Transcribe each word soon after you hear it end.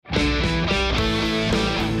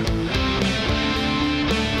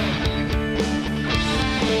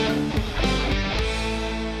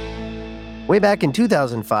Way back in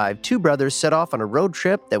 2005, two brothers set off on a road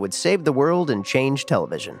trip that would save the world and change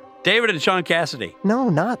television. David and Sean Cassidy. No,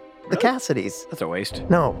 not the Cassidys. That's a waste.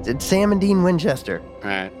 No, it's Sam and Dean Winchester. All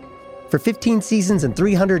right. For 15 seasons and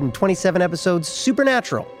 327 episodes,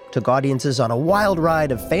 Supernatural took audiences on a wild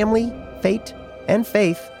ride of family, fate, and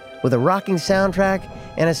faith with a rocking soundtrack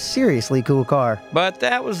and a seriously cool car. But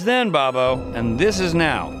that was then, Bobo, and this is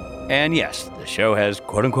now. And yes, the show has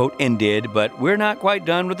quote-unquote ended, but we're not quite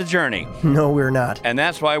done with the journey. No, we're not. And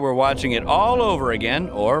that's why we're watching it all over again,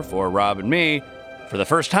 or for Rob and me, for the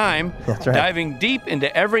first time, That's right. diving deep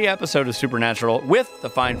into every episode of Supernatural with the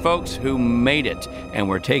fine folks who made it. And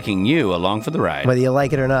we're taking you along for the ride. Whether you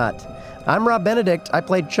like it or not. I'm Rob Benedict. I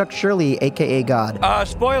played Chuck Shirley, a.k.a. God.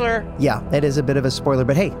 Spoiler. Yeah, it is a bit of a spoiler,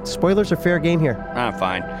 but hey, spoilers are fair game here.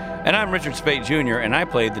 Fine. And I'm Richard Speight Jr., and I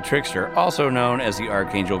played the Trickster, also known as the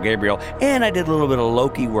Archangel Gabriel, and I did a little bit of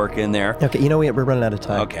Loki work in there. Okay, you know we're running out of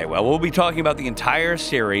time. Okay, well, we'll be talking about the entire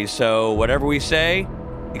series, so whatever we say,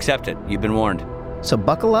 accept it. You've been warned. So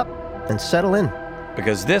buckle up and settle in.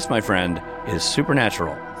 Because this, my friend, is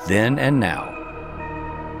Supernatural, then and now.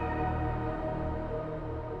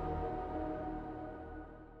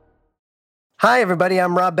 Hi, everybody.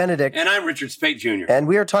 I'm Rob Benedict. And I'm Richard Speight Jr. And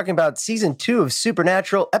we are talking about Season 2 of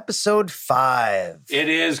Supernatural, Episode 5. It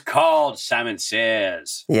is called Simon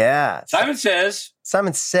Says. Yeah. Simon Says.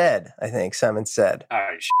 Simon said, I think. Simon said. All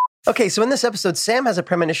right, Okay, so in this episode, Sam has a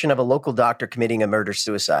premonition of a local doctor committing a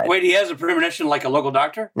murder-suicide. Wait, he has a premonition like a local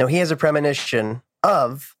doctor? No, he has a premonition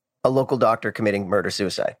of a local doctor committing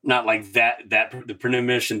murder-suicide. Not like the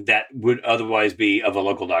premonition that would otherwise be of a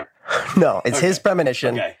local doctor. No, it's his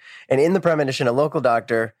premonition. Okay. And in the premonition, a local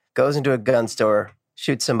doctor goes into a gun store,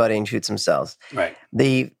 shoots somebody, and shoots themselves. Right.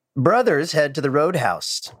 The brothers head to the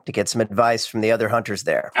roadhouse to get some advice from the other hunters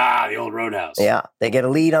there. Ah, the old roadhouse. Yeah, they get a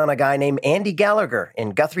lead on a guy named Andy Gallagher in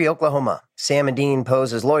Guthrie, Oklahoma. Sam and Dean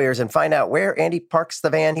pose as lawyers and find out where Andy parks the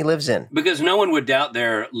van he lives in. Because no one would doubt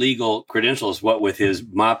their legal credentials, what with his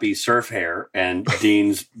moppy surf hair and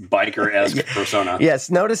Dean's biker-esque persona. Yes,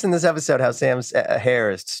 notice in this episode how Sam's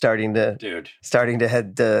hair is starting to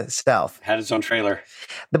head south. Had his own trailer.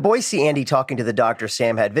 The boys see Andy talking to the doctor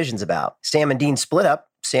Sam had visions about. Sam and Dean split up.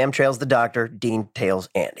 Sam trails the doctor. Dean tails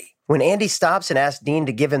Andy. When Andy stops and asks Dean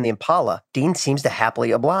to give him the Impala, Dean seems to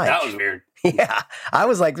happily oblige. That was weird. Yeah, I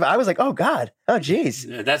was like, oh God, oh geez.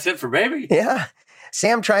 That's it for baby. Yeah.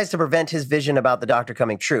 Sam tries to prevent his vision about the doctor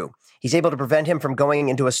coming true. He's able to prevent him from going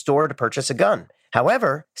into a store to purchase a gun.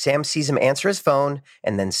 However, Sam sees him answer his phone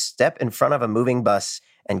and then step in front of a moving bus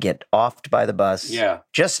and get offed by the bus. Yeah.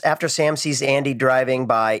 Just after Sam sees Andy driving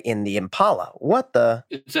by in the Impala. What the?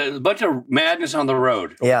 It's a bunch of madness on the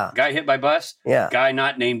road. Yeah. Guy hit by bus. Yeah. Guy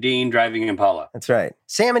not named Dean driving Impala. That's right.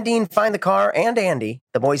 Sam and Dean find the car and Andy.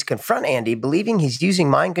 The boys confront Andy, believing he's using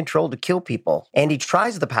mind control to kill people. Andy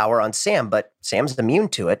tries the power on Sam, but Sam's immune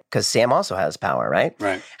to it because Sam also has power, right?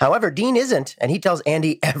 Right. However, Dean isn't, and he tells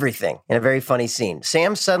Andy everything in a very funny scene.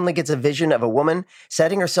 Sam suddenly gets a vision of a woman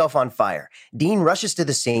setting herself on fire. Dean rushes to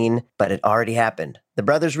the scene, but it already happened. The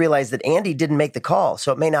brothers realize that Andy didn't make the call,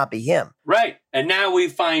 so it may not be him. Right. And now we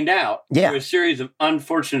find out through a series of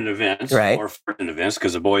unfortunate events, or fortunate events,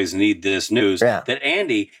 because the boys need this news, that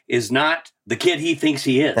Andy is not the kid he thinks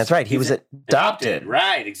he is. That's right. He was adopted.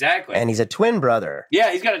 Right, exactly. And he's a twin brother.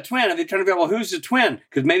 Yeah, he's got a twin. And they're trying to figure out, well, who's the twin?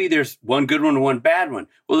 Because maybe there's one good one and one bad one.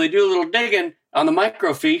 Well, they do a little digging on the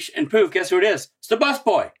microfiche, and poof, guess who it is? It's the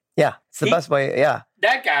busboy. Yeah, it's the busboy, yeah.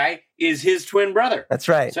 That guy is his twin brother. That's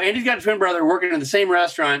right. So Andy's got a twin brother working in the same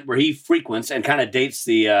restaurant where he frequents and kind of dates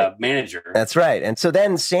the manager. That's right. And so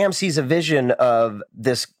then Sam sees a vision of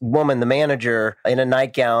this woman, the manager, in a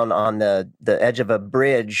nightgown on the edge of a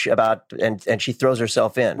bridge and she throws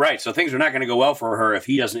herself in. Right. So things are not going to go well for her if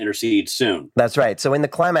he doesn't intercede soon. That's right. So in the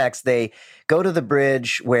climax, they go to the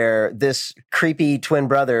bridge where this creepy twin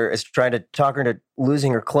brother is trying to talk her into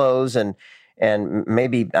losing her clothes and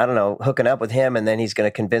maybe, I don't know, hooking up with him, and then he's going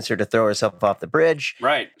to convince her to throw herself off the bridge.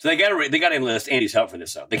 Right. So they got to enlist Andy's help for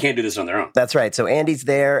this stuff. They can't do this on their own. That's right. So Andy's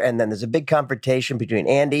there, and then there's a big confrontation between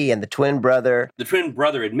Andy and the twin brother. The twin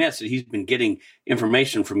brother admits that he's been getting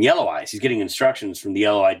information from Yellow Eyes. He's getting instructions from the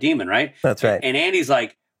Yellow Eye Demon, right? That's right. And Andy's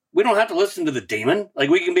like, we don't have to listen to the demon. Like,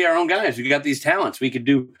 we can be our own guys. We got these talents. We could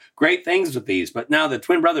do great things with these. But now the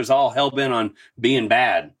twin brother's all hell-bent on being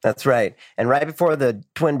bad. That's right. And right before the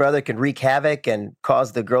twin brother can wreak havoc and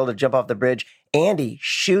cause the girl to jump off the bridge, Andy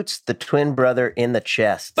shoots the twin brother in the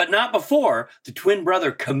chest. But not before the twin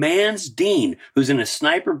brother commands Dean, who's in a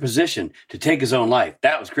sniper position, to take his own life.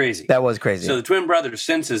 That was crazy. That was crazy. So the twin brother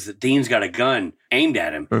senses that Dean's got a gun aimed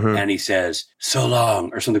at him, and he says, "So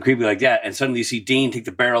long," or something creepy like that. And suddenly you see Dean take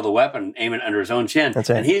the barrel of the weapon, aim it under his own chin, That's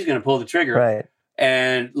right. and he's going to pull the trigger. Right.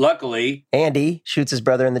 And luckily, Andy shoots his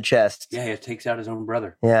brother in the chest. Yeah, he takes out his own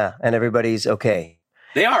brother. Yeah, and everybody's okay.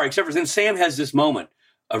 They are, except for then Sam has this moment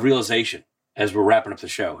of realization as we're wrapping up the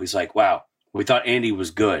show. He's like, wow, we thought Andy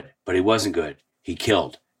was good, but he wasn't good. He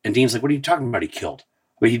killed. And Dean's like, what are you talking about? He killed.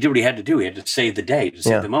 Well, he did what he had to do. He had to save the day, to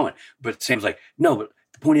save the moment. But Sam's like, no, but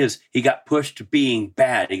the point is, he got pushed to being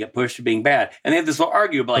bad. He got pushed to being bad. And they have this little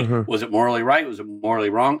argument about, like, was it morally right? Was it morally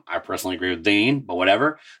wrong? I personally agree with Dean, but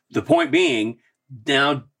whatever. The point being,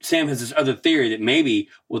 now Sam has this other theory that maybe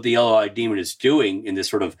what the yellow-eyed demon is doing in this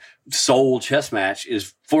sort of soul chess match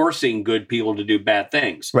is forcing good people to do bad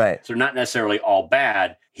things. Right. So they're not necessarily all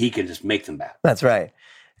bad. He can just make them bad. That's right.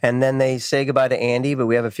 And then they say goodbye to Andy, but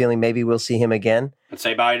we have a feeling maybe we'll see him again. And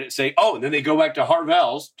and then they go back to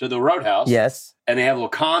Harvell's, to the Roadhouse. Yes. And they have a little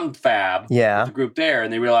confab with the group there,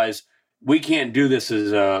 and they realize, we can't do this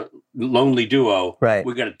as a lonely duo. Right.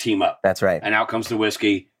 We got to team up. That's right. And out comes the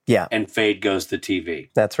whiskey. Yeah. And fade goes the TV.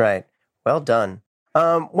 That's right. Well done.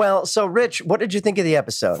 So Rich, what did you think of the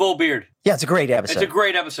episode? Full beard. Yeah, it's a great episode. It's a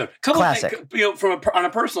great episode. Classic. On a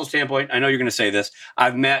personal standpoint, I know you're going to say this.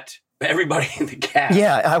 I've met everybody in the cast.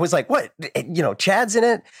 Yeah, I was like, what? Chad's in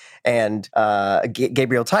it, and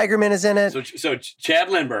Gabriel Tigerman is in it. So Chad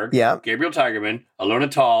Lindbergh, Gabriel Tigerman, Alona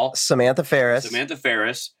Tall, Samantha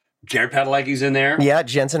Ferris, Jared Padalecki's in there. Yeah,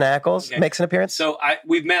 Jensen Ackles makes an appearance. So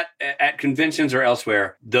we've met at conventions or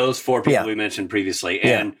elsewhere, those four people we mentioned previously,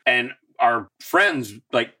 and our friends,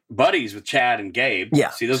 like buddies with Chad and Gabe. Yeah,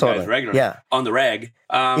 see those guys regularly on the reg.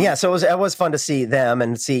 So it was fun to see them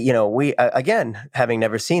and see, we, again, having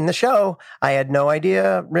never seen the show, I had no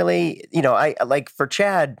idea really, I like for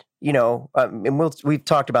Chad, and we've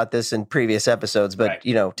talked about this in previous episodes, but,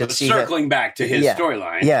 to see circling back to his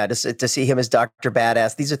storyline. Yeah, to see him as Dr.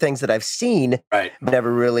 Badass. These are things that I've seen, but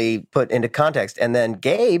never really put into context. And then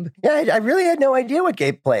Gabe, I really had no idea what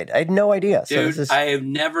Gabe played. I had no idea. Dude, I have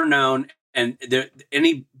never known, and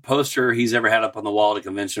any poster he's ever had up on the wall at a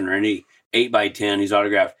convention or any 8x10 he's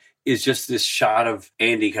autographed is just this shot of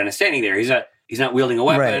Andy kind of standing there. He's not wielding a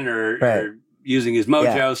weapon or using his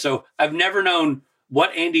mojo. Yeah. So I've never known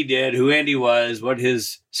what Andy did, who Andy was, what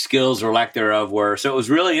his skills or lack thereof were. So it was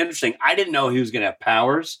really interesting. I didn't know he was going to have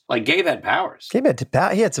powers. Like Gabe had powers. He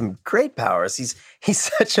had some great powers. He's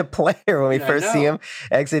such a player when we first see him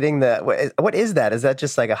exiting the. What is that? Is that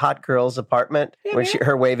just like a hot girl's apartment where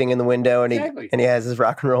her waving in the window and he has his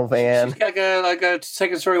rock and roll van? She's got like a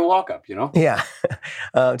second story walk up, Yeah.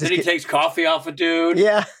 Then he takes coffee off a dude.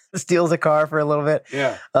 Yeah. Steals a car for a little bit.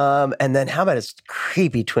 Yeah. And then how about his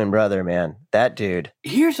creepy twin brother, man? That dude.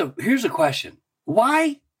 Here's a question.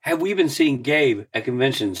 Why have we been seeing Gabe at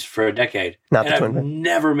conventions for a decade? I've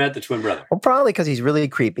never met the twin brother. Well, probably because he's really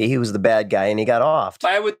creepy. He was the bad guy and he got offed.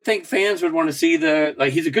 I would think fans would want to see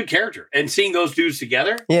he's a good character. And seeing those dudes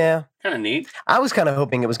together. Yeah. Kind of neat. I was kind of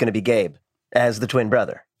hoping it was going to be Gabe as the twin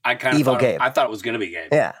brother. Evil Gabe. I thought it was going to be Gabe.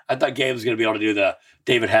 Yeah. I thought Gabe was going to be able to do the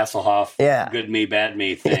David Hasselhoff, good me, bad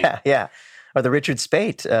me thing. Yeah. Or the Richard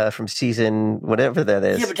Speight from season whatever that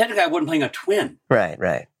is. Yeah, but technically I wasn't playing a twin.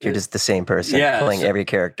 Right. You're just the same person playing every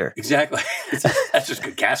character. Exactly. That's just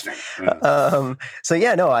good casting. I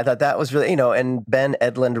thought that was really, and Ben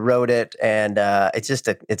Edlund wrote it, and it's just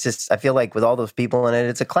I feel like with all those people in it,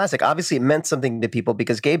 it's a classic. Obviously, it meant something to people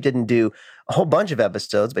because Gabe didn't do a whole bunch of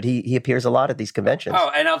episodes, but he appears a lot at these conventions.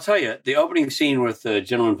 Oh, and I'll tell you, the opening scene with the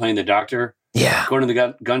gentleman playing the doctor, going to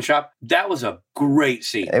the gun shop, that was a great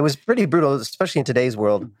scene. It was pretty brutal, especially in today's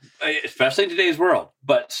world.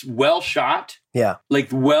 But well shot. Yeah. Like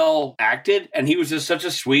well acted. And he was just such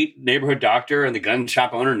a sweet neighborhood doctor, and the gun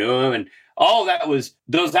shop owner knew him. And all that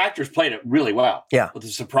those actors played it really well. Yeah. With the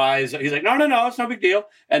surprise. He's like, no, it's no big deal.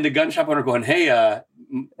 And the gun shop owner going, hey,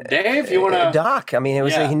 Dave, you want to... Doc. I mean, it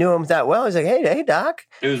was he knew him that well. He's like, hey, Doc.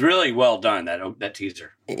 It was really well done, that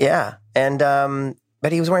teaser. Yeah. And...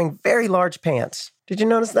 but he was wearing very large pants. Did you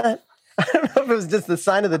notice that? I don't know if it was just the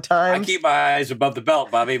sign of the times. I keep my eyes above the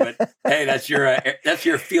belt, Bobby, but hey, that's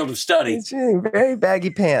your field of study. He's wearing very baggy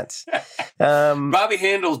pants. Bobby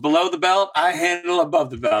handles below the belt. I handle above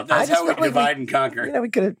the belt. That's how we divide and conquer. We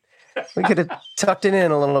could have tucked it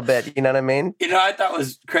in a little bit. You know what I mean? I thought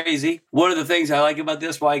was crazy. One of the things I like about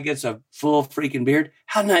this, why he gets a full freaking beard,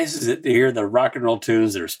 how nice is it to hear the rock and roll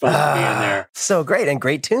tunes that are supposed to be in there? So great. And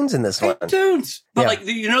great tunes in this one. Tunes. But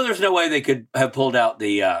there's no way they could have pulled out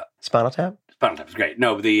the... Spinal Tap? Bottom Tap is great.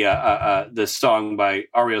 No, the song by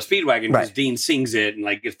REO Speedwagon, because Dean sings it and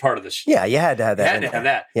like it's part of the show. Yeah, you had to have that. Had to have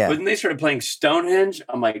that. Yeah. But when they started playing Stonehenge,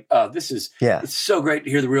 I'm like, oh, it's so great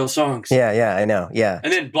to hear the real songs. Yeah, I know. Yeah.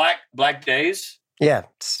 And then Black Days. Yeah,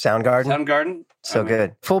 Soundgarden. So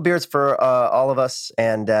good. Full beers for all of us.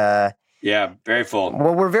 And yeah, very full.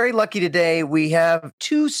 Well, we're very lucky today. We have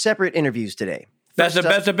 2 separate interviews today.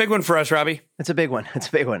 That's a big one for us, Robbie. It's a big one.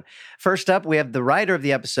 First up, we have the writer of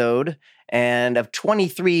the episode and of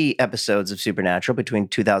 23 episodes of Supernatural between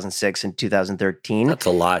 2006 and 2013. That's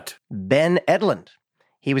a lot. Ben Edlund.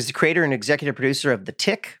 He was the creator and executive producer of The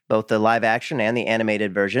Tick, both the live action and the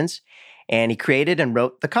animated versions. And he created and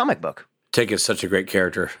wrote the comic book. Tick is such a great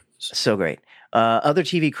character. So great. Other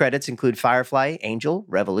TV credits include Firefly, Angel,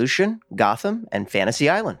 Revolution, Gotham, and Fantasy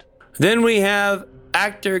Island. Then we have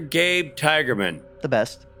actor Gabe Tigerman. The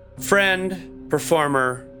best. Friend,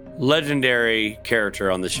 performer, legendary character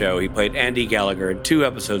on the show. He played Andy Gallagher in 2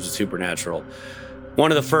 episodes of Supernatural.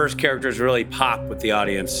 One of the first characters to really pop with the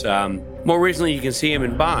audience. More recently, you can see him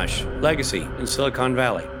in Bosch, Legacy, in Silicon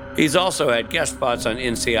Valley. He's also had guest spots on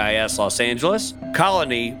NCIS Los Angeles,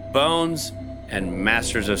 Colony, Bones, and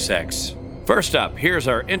Masters of Sex. First up, here's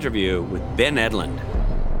our interview with Ben Edlund.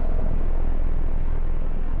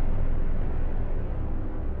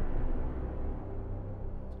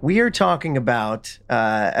 We are talking about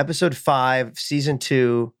episode 5, season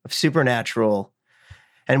 2 of Supernatural,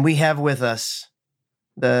 and we have with us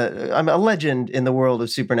I'm a legend in the world of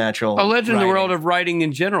Supernatural. A legend in the world of writing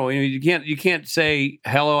in general. You can't say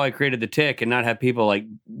hello, I created the Tick, and not have people like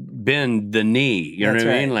bend the knee. You know what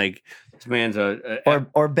I mean? Like this man's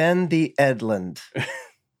or Ben the Edlund.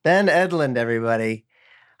 Ben Edlund, everybody.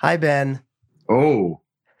 Hi, Ben. Oh.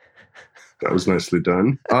 That was nicely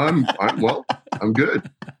done. I'm good.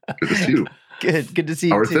 Good to see you. Good to see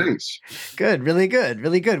you. How are too. things? Good, really good.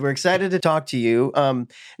 We're excited to talk to you.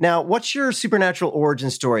 Now, what's your Supernatural origin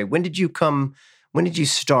story? When did you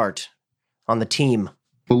start on the team?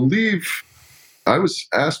 Believe I was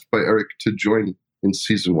asked by Eric to join in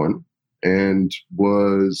season 1 and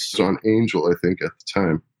was on Angel, I think, at the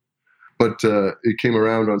time. But it came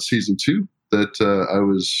around on season 2 that I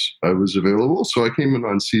was available, so I came in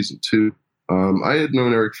on season 2. I had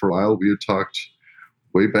known Eric for a while. We had talked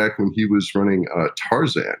way back when he was running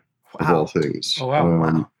Tarzan, of all things. Oh,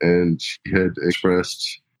 wow. And he had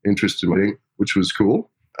expressed interest in writing, which was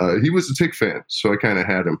cool. He was a Tick fan, so I kind of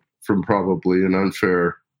had him from probably an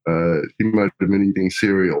unfair, he might have been eating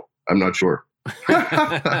cereal. I'm not sure.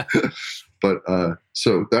 But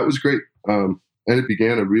so that was great. And it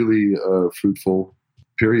began a really fruitful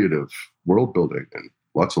period of world building and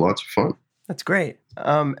lots of fun. That's great.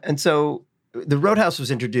 And so the Roadhouse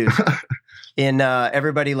was introduced in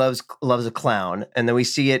Everybody Loves a Clown, and then we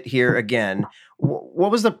see it here again.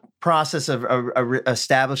 What was the process of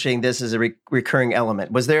establishing this as a recurring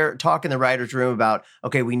element? Was there talk in the writer's room about,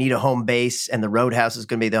 okay, we need a home base, and the Roadhouse is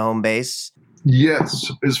going to be the home base?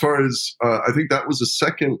 Yes. As far as, I think that was a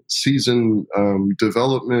second season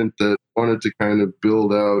development that wanted to kind of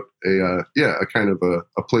build out a kind of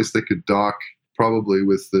a place they could dock, probably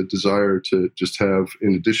with the desire to just have,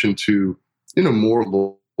 in addition to, more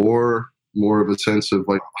lore, more of a sense of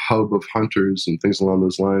like hub of hunters and things along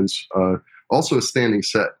those lines. Also a standing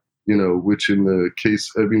set, which in the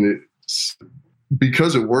case,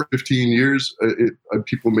 because it worked 15 years,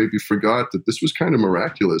 people maybe forgot that this was kind of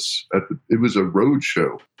miraculous. It was a road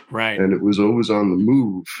show. Right. And it was always on the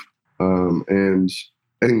move. And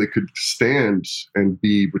anything that could stand and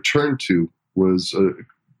be returned to was,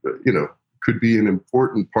 could be an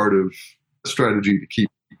important part of strategy to keep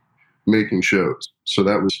making shows. So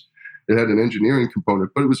it had an engineering component,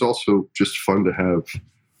 but it was also just fun to have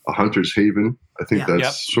a hunter's haven. I think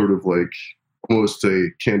that's sort of like almost a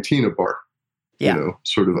cantina bar,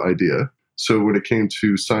 sort of idea. So when it came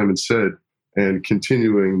to Simon Said and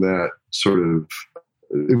continuing that sort of,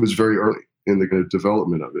 it was very early in the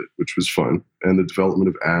development of it, which was fun. And the development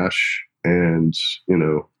of Ash and,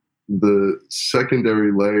 the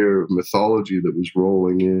secondary layer of mythology that was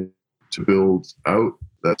rolling in to build out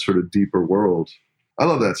that sort of deeper world. I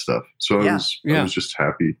love that stuff. So I was just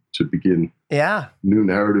happy to begin new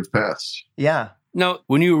narrative paths. Yeah. Now,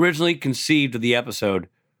 when you originally conceived of the episode,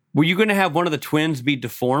 were you going to have one of the twins be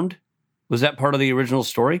deformed? Was that part of the original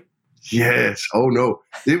story? Yes. Oh, no.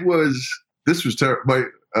 This was terrible.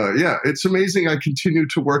 It's amazing I continued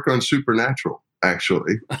to work on Supernatural,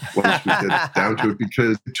 actually, once we get down to it,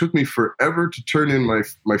 because it took me forever to turn in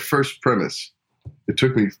my first premise. It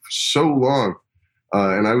took me so long.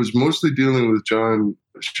 And I was mostly dealing with John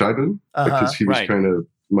Scheiben because he was kind of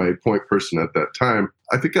my point person at that time.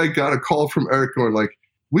 I think I got a call from Eric going like,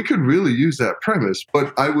 we could really use that premise.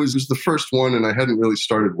 But I was the first one, and I hadn't really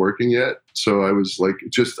started working yet. So I was like,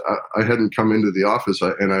 I hadn't come into the office,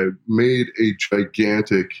 and I made a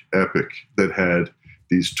gigantic epic that had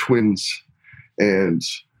these twins, and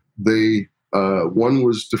they, one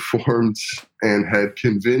was deformed and had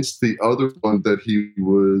convinced the other one that he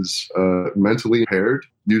was mentally impaired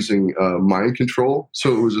using mind control.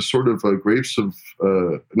 So it was a sort of grapes of,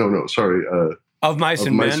 Of Mice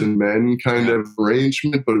and Men kind of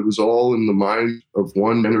arrangement, but it was all in the mind of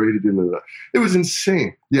one generated in the. It was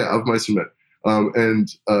insane. Yeah, Of Mice and Men.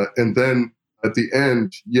 And then at the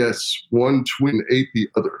end, yes, one twin ate the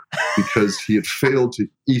other because he had failed to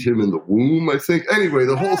eat him in the womb, I think. Anyway,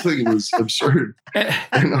 the whole thing was absurd.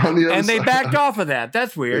 And on the other and they side, backed off of that.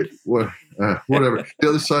 That's weird. Whatever. The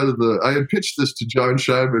other side of I had pitched this to John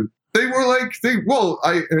Scheinman. They were like,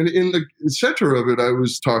 and in the center of it, I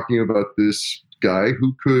was talking about this guy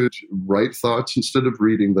who could write thoughts instead of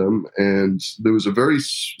reading them. And there was a very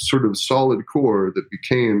sort of solid core that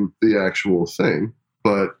became the actual thing.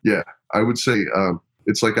 But yeah, I would say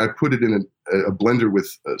it's like I put it in a blender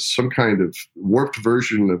with some kind of warped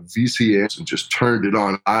version of VCS and just turned it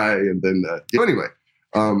on high. And then, anyway,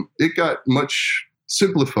 it got much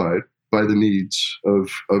simplified by the needs of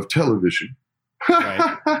television.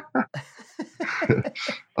 Right.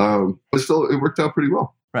 But still, it worked out pretty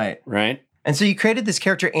well. Right. And so you created this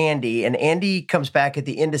character Andy, and Andy comes back at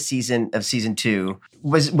the end of season 2.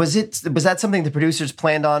 Was that something the producers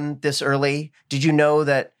planned on this early? Did you know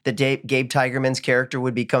that Gabe Tigerman's character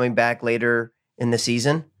would be coming back later in the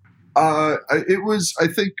season? It was, I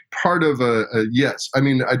think, part of a yes. I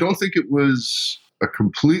mean, I don't think it was a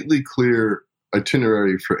completely clear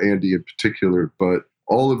itinerary for Andy in particular, but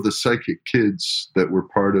all of the psychic kids that were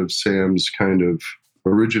part of Sam's kind of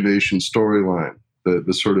origination storyline,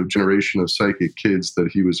 the sort of generation of psychic kids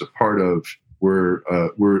that he was a part of,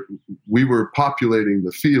 we were populating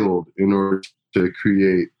the field in order to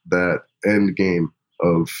create that end game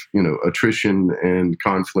of, attrition and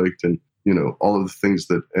conflict and, all of the things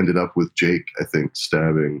that ended up with Jake, I think,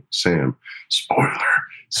 stabbing Sam. Spoiler.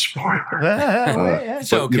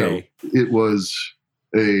 It's okay. It was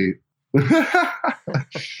a,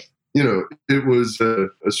 it was a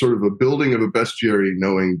sort of a building of a bestiary,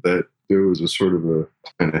 knowing that there was a sort of a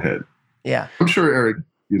plan ahead. Yeah. I'm sure Eric,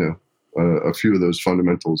 a few of those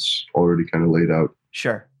fundamentals already kind of laid out.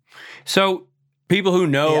 Sure. So people who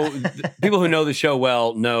know the show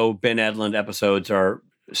well know Ben Edlund episodes are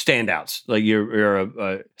standouts. Like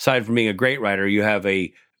you're aside from being a great writer, you have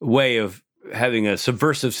a way of having a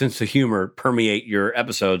subversive sense of humor permeate your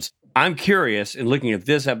episodes. I'm curious, in looking at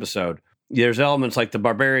this episode, there's elements like the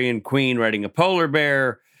barbarian queen riding a polar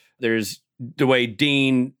bear. There's the way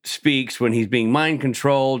Dean speaks when he's being mind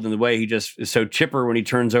controlled, and the way he just is so chipper when he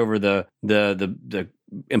turns over the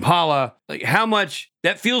Impala. Like how much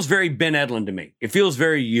that feels very Ben Edlund to me. It feels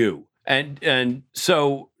very you. And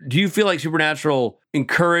so do you feel like Supernatural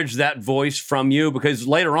encouraged that voice from you? Because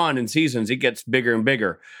later on in seasons, it gets bigger and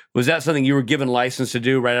bigger. Was that something you were given license to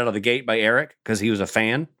do right out of the gate by Eric because he was a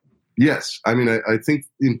fan? Yes. I mean, I think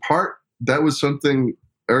in part that was something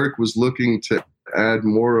Eric was looking to add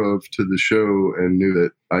more of to the show and knew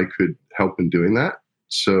that I could help in doing that.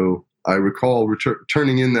 So I recall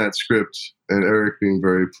turning in that script and Eric being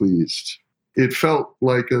very pleased. It felt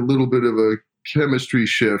like a little bit of a chemistry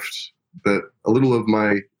shift, that a little of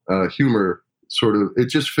my humor sort of, it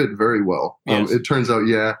just fit very well. Yes. It turns out,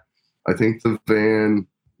 I think the van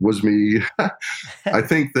was me. I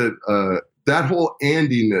think that that whole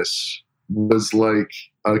Andy-ness was like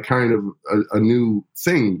a kind of a new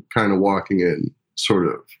thing kind of walking in, sort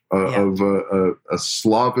of, of a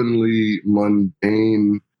slovenly,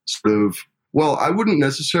 mundane sort of, well, I wouldn't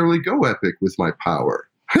necessarily go epic with my power.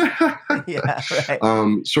 Yeah,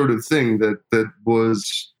 right. Sort of thing that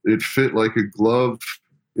was, it fit like a glove.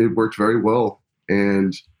 It worked very well.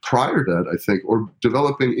 And prior to that, I think, or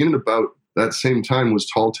developing in and about that same time, was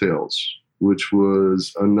Tall Tales, which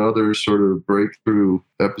was another sort of breakthrough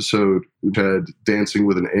episode. We had Dancing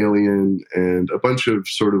with an Alien and a bunch of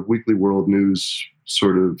sort of Weekly World News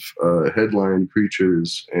sort of headline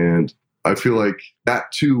creatures. And I feel like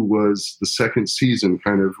that too was the second season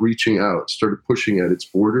kind of reaching out, started pushing at its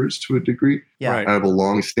borders to a degree. Yeah. Right. I have a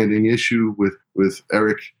long-standing issue with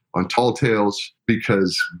Eric on Tall Tales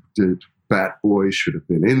because Bat Boy should have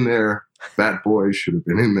been in there. Bat Boy should have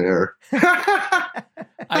been in there.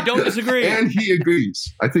 I don't disagree. And he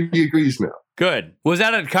agrees. I think he agrees now. Good. Was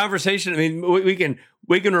that a conversation? I mean, we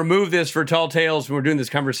can remove this for Tall Tales when we're doing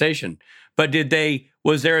this conversation. But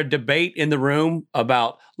was there a debate in the room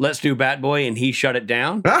about let's do Bat Boy and he shut it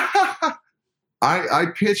down? I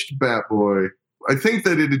pitched Bat Boy I think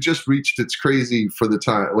that it had just reached its crazy for the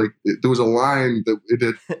time. Like there was a line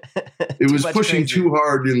that it was pushing crazy. too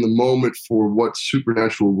hard in the moment for what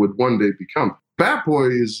Supernatural would one day become. Bat Boy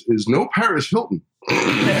is no Paris Hilton.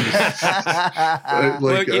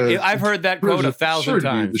 Look, I've heard that quote 1,000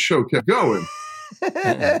 times. The show kept going.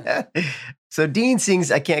 So Dean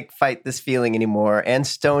sings I Can't Fight This Feeling Anymore, and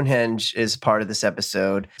Stonehenge is part of this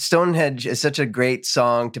episode. Stonehenge is such a great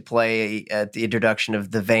song to play at the introduction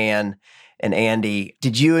of the van and Andy.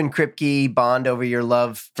 Did you and Kripke bond over your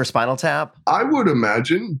love for Spinal Tap? I would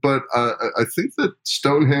imagine, but I think that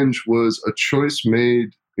Stonehenge was a choice made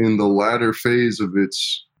in the latter phase of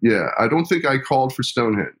its... Yeah, I don't think I called for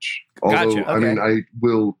Stonehenge. Although, Gotcha. I mean,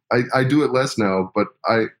 I do it less now, but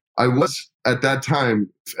I was... At that time,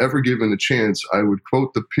 if ever given a chance, I would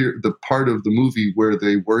quote the part of the movie where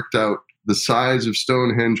they worked out the size of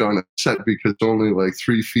Stonehenge on a set because it's only like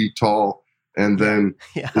 3 feet tall. And then,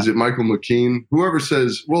 is it Michael McKean? Whoever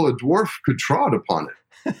says, well, a dwarf could trod upon it.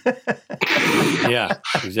 Yeah,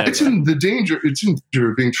 exactly. It's in danger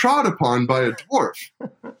of being trod upon by a dwarf.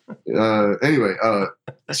 Anyway,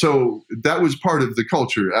 so that was part of the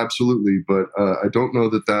culture, absolutely. But I don't know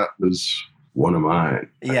that was one of mine.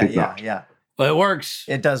 Yeah. Well, it works.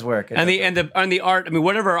 It does work. And the art, I mean,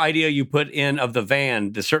 whatever idea you put in of the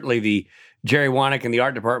van, certainly the Jerry Wanick in the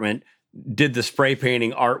art department did the spray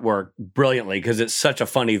painting artwork brilliantly because it's such a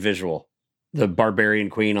funny visual. The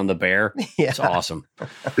barbarian queen on the bear. It's awesome.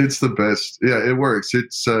 It's the best. Yeah, it works.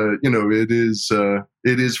 It's it is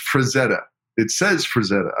Frazetta. It says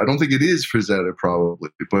Frazetta. I don't think it is Frazetta probably,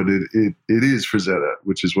 but it is Frazetta,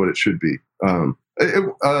 which is what it should be.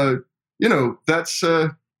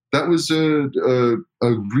 That was a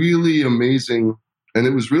really amazing, and it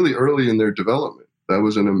was really early in their development. That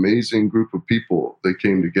was an amazing group of people that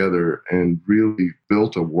came together and really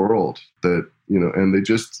built a world that, and they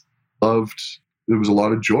just loved. There was a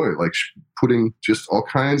lot of joy, like putting just all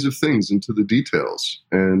kinds of things into the details.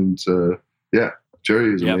 And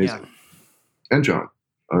Jerry is amazing. Yeah. And John,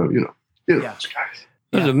 those guys.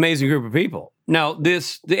 It's an amazing group of people. Now, the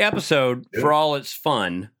episode, for all its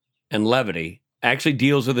fun and levity, actually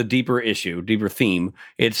deals with a deeper theme.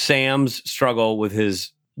 It's Sam's struggle with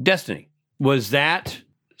his destiny. Was that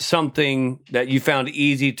something that you found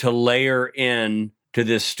easy to layer in to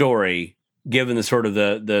this story, given the sort of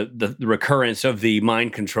the recurrence of the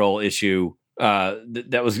mind control issue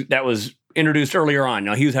that was introduced earlier on?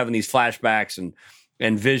 Now, he was having these flashbacks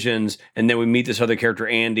and visions, and then we meet this other character,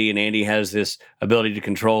 Andy, and Andy has this ability to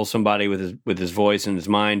control somebody with his voice and his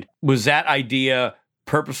mind. Was that idea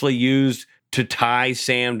purposely used to tie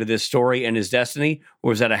Sam to this story and his destiny, or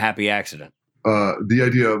was that a happy accident? The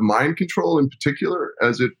idea of mind control in particular,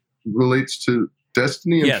 as it relates to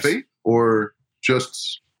destiny and fate, or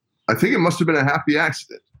just, I think it must have been a happy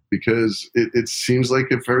accident because it seems like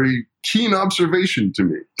a very keen observation to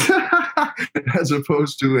me, as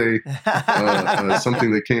opposed to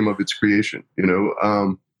something that came of its creation.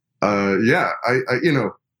 The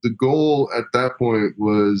goal at that point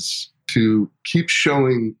was to keep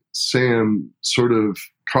showing Sam sort of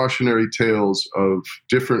cautionary tales of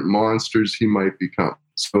different monsters he might become.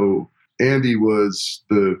 So Andy was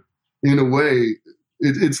in a way,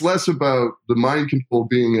 it's less about the mind control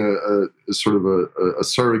being a sort of a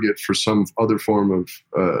surrogate for some other form of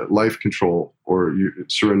life control or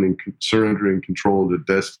surrendering control to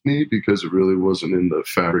destiny, because it really wasn't in the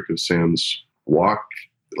fabric of Sam's walk.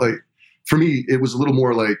 Like, for me, it was a little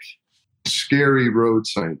more like scary road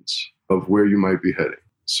signs of where you might be heading.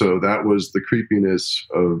 So that was the creepiness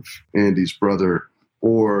of Andy's brother.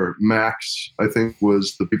 Or Max, I think,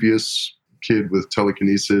 was the previous kid with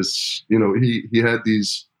telekinesis. He had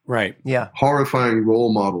these horrifying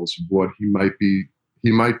role models of what he might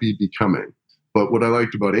be becoming. But what I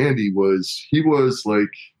liked about Andy was he was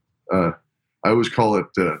like, I always call it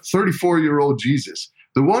 34-year-old Jesus,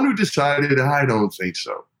 the one who decided, I don't think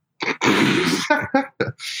so.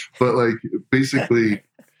 But like, basically,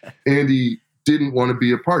 Andy didn't want to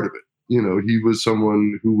be a part of it. He was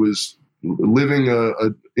someone who was living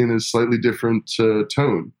in a slightly different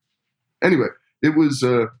tone. Anyway, it was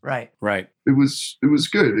right. It was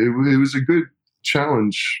good. It was a good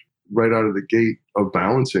challenge right out of the gate of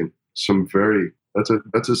balancing some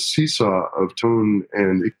that's a seesaw of tone,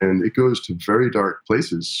 and it goes to very dark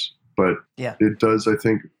places. But it does, I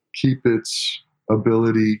think, keep its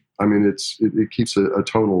ability. I mean, it keeps a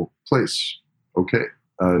tonal place. Okay.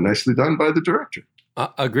 Nicely done by the director.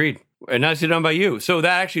 Agreed. And nicely done by you. So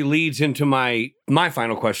that actually leads into my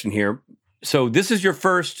final question here. So this is your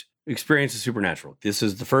first experience of Supernatural. This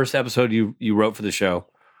is the first episode you wrote for the show.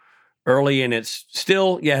 Early in its,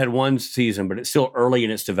 still, had one season, but it's still early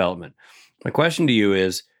in its development. My question to you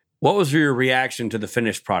is, what was your reaction to the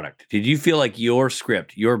finished product? Did you feel like your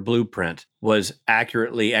script, your blueprint was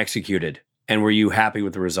accurately executed? And were you happy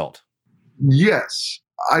with the result? Yes,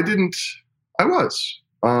 I didn't. I was.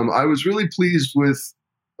 I was really pleased with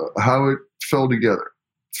how it fell together.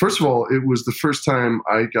 First of all, it was the first time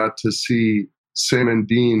I got to see Sam and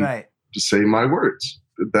Dean to say my words.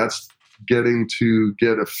 That's getting to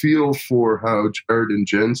get a feel for how Jared and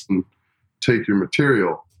Jensen take your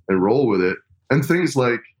material and roll with it. And things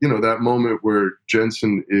like, that moment where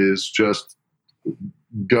Jensen is just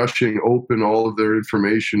gushing open all of their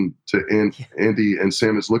information to Andy, and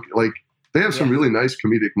Sam is looking like they have some really nice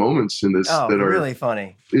comedic moments in this that are really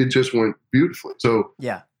funny. It just went beautifully. So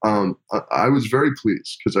I was very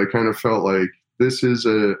pleased because I kind of felt like this is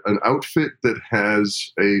an outfit that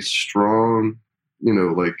has a strong,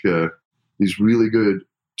 these really good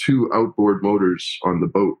 2 outboard motors on the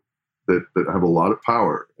boat that have a lot of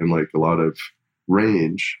power and like a lot of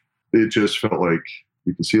range. It just felt like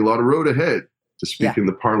you can see a lot of road ahead, to speak in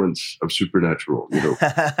the parlance of Supernatural.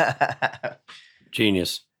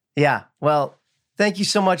 Genius. Yeah. Well, thank you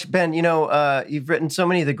so much, Ben. You've written so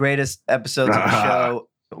many of the greatest episodes of the show.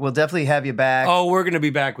 We'll definitely have you back. Oh, we're going to be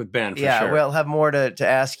back with Ben for sure. Yeah, we'll have more to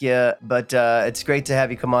ask you, but it's great to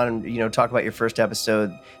have you come on and talk about your first episode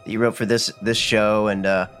that you wrote for this show, and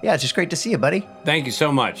it's just great to see you, buddy. Thank you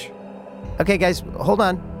so much. Okay, guys, hold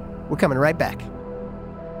on. We're coming right back.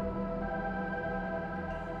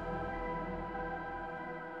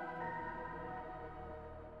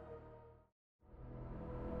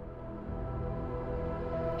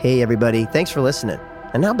 Hey, everybody. Thanks for listening.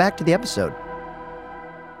 And now back to the episode.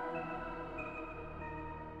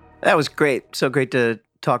 That was great. So great to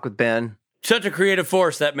talk with Ben. Such a creative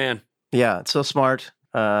force, that man. Yeah, it's so smart.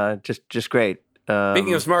 Just great.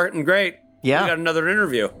 Speaking of smart and great, we got another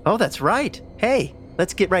interview. Oh, that's right. Hey,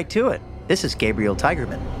 let's get right to it. This is Gabriel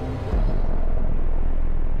Tigerman.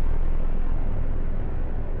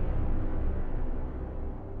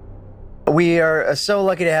 We are so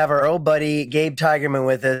lucky to have our old buddy, Gabe Tigerman,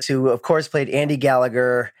 with us, who, of course, played Andy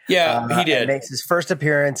Gallagher. Yeah, he did. Makes his first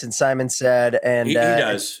appearance in Simon Said. And he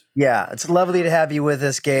does. Yeah, it's lovely to have you with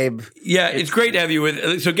us, Gabe. Yeah, it's great to have you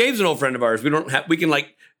with. So Gabe's an old friend of ours. We can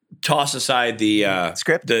toss aside the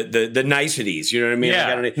script, the niceties. You know what I mean?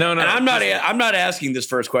 Yeah. No. And I'm not asking this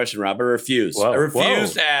first question, Rob. I refuse. Whoa, I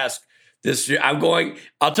refuse to ask this.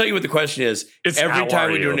 I'll tell you what the question is. Every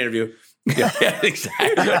time we do an interview. Yeah,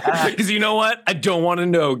 exactly. Because you know what? I don't want to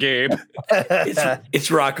know, Gabe.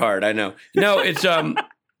 It's rock hard. I know. No, it's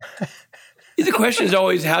the question is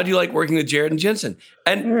always, how do you like working with Jared and Jensen?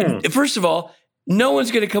 And first of all, no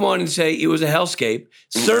one's going to come on and say it was a hellscape.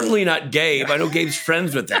 Certainly not Gabe. I know Gabe's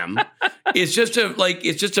friends with them. It's just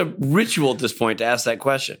a ritual at this point to ask that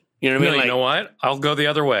question. You know what I mean? You know what? I'll go the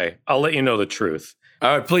other way. I'll let you know the truth.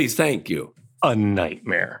 All right, please. Thank you. A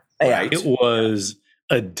nightmare. Right? It was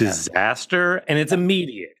a disaster, and it's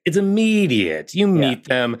immediate. It's immediate. You meet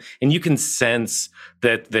them, and you can sense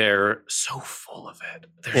that they're so full of it.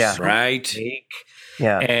 They're so fake.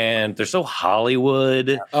 Yeah. And they're so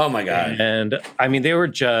Hollywood. Oh my God. And I mean, they were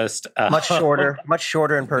just much shorter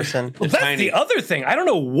in person. Well, that's the other thing. I don't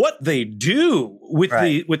know what they do with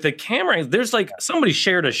the camera. There's somebody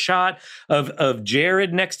shared a shot of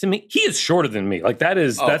Jared next to me. He is shorter than me.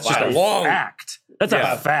 That's just a fact. That's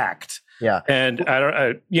a fact. Yeah. And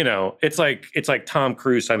it's like Tom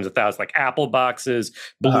Cruise times 1,000, like Apple boxes,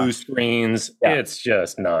 blue screens. Yeah. It's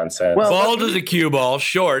just nonsense. Well, bald as a cue ball,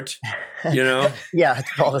 short, Yeah,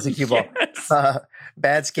 it's bald as a cue ball. Yes.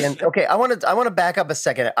 Bad skin. Okay, I want to back up a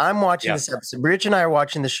second. I'm watching this episode. Rich and I are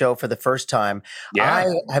watching the show for the first time. Yeah.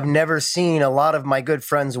 I have never seen a lot of my good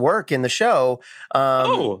friends' work in the show.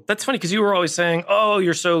 That's funny because you were always saying, "Oh,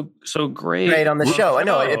 you're so great." Great on the show. I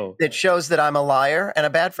know it shows that I'm a liar and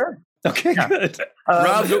a bad friend. Okay, good.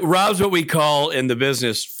 Rob's what we call in the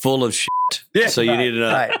business full of shit. Yeah, so you need to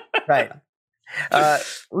know. Right. At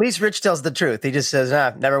least Rich tells the truth. He just says,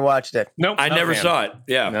 never watched it. Nope. I never saw it.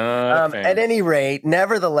 Yeah. At any rate,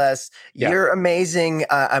 nevertheless, you're amazing.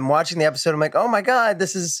 I'm watching the episode. I'm like, oh my God,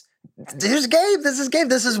 here's Gabe. This is Gabe.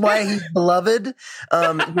 This is why he's beloved.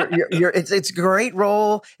 It's a great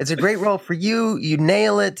role. It's a great role for you. You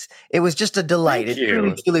nail it. It was just a delight.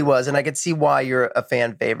 It truly was. And I could see why you're a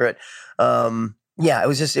fan favorite.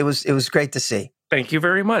 It was great to see. Thank you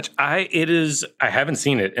very much. I haven't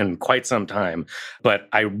seen it in quite some time, but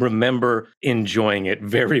I remember enjoying it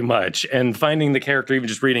very much and finding the character, even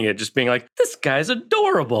just reading it, just being like, this guy's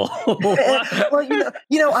adorable. Well,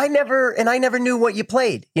 I never knew what you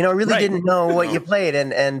played. I really didn't know what you played.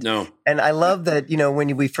 And I love that,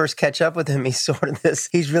 when we first catch up with him, he's sort of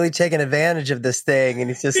he's really taking advantage of this thing. And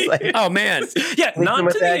he's just like, oh man. Yeah,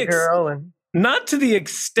 not to that girl. Not to the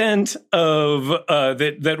extent of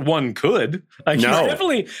that one could. He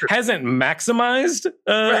definitely hasn't maximized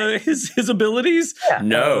his abilities. Yeah.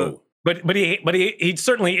 No. But he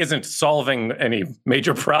certainly isn't solving any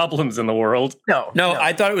major problems in the world. No.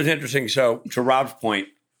 I thought it was interesting. So to Rob's point,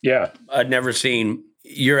 I'd never seen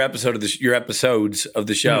your episodes of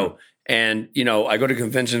the show. Mm. And, I go to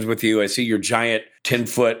conventions with you. I see your giant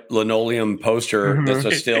 10-foot linoleum poster that's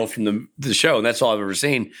a still from the show. And that's all I've ever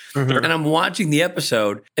seen. Mm-hmm. And I'm watching the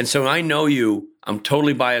episode. And so I know you. I'm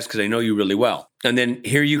totally biased because I know you really well. And then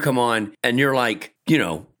here you come on and you're like,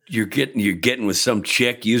 you're getting with some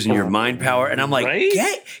chick using your mind power. And I'm like,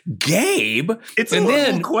 Gabe? It's a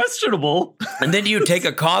little questionable. And then you take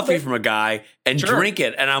a coffee from a guy and drink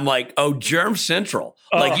it. And I'm like, oh, Germ Central.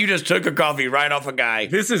 Like you just took a coffee right off a guy.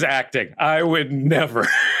 This is acting. I would never.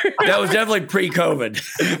 That was definitely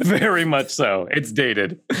pre-COVID. Very much so. It's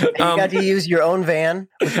dated. You got to use your own van,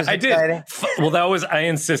 which was exciting. Well, I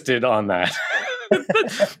insisted on that.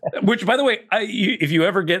 Which, by the way, if you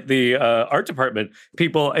ever get the art department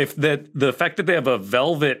people, the fact that they have a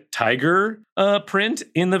velvet tiger print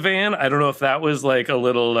in the van, I don't know if that was like a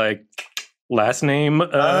little like last name thing.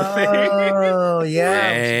 Oh yeah.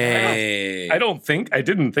 Hey. I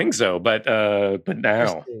didn't think so, but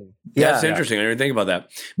now that's interesting. I didn't think about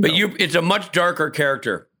that. But it's a much darker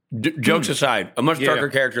character. Jokes aside, a much darker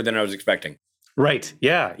character than I was expecting. Right.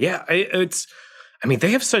 Yeah.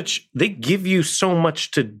 They give you so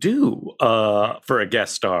much to do for a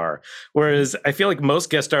guest star. Whereas I feel like most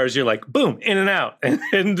guest stars, you're like, boom, in and out.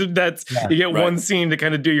 And that's, you get one scene to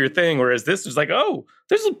kind of do your thing. Whereas this is like, oh,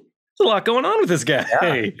 there's a lot going on with this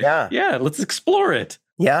guy. Yeah, let's explore it.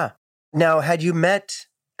 Yeah. Now, had you met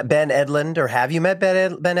Ben Edlund, or have you met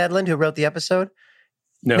Ben Edlund, who wrote the episode?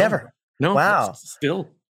 No. Never? No. Wow. Still.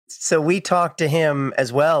 So we talked to him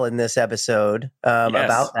as well in this episode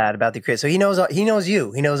about the creator. So he knows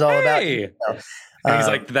you. He knows all about you. He's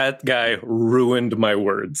like, that guy ruined my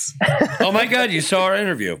words. Oh my God, you saw our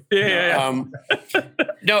interview. Yeah.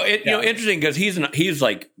 Interesting because he's a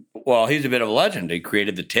bit of a legend. He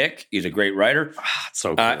created The Tick. He's a great writer.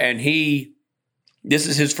 So cool. And this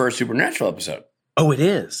is his first Supernatural episode. Oh, it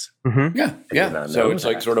is? Mm-hmm. Yeah. So it's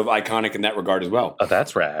like sort of iconic in that regard as well. Oh,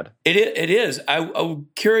 that's rad. It is. I'm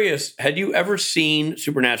curious, had you ever seen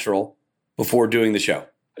Supernatural before doing the show?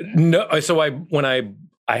 No. So when I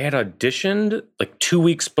had auditioned like 2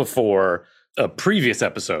 weeks before a previous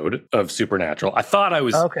episode of Supernatural. I thought I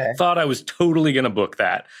was totally going to book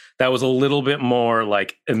that. That was a little bit more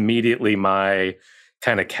like immediately my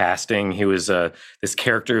kind of casting. He was this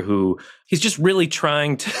character who he's just really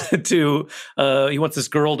trying to he wants this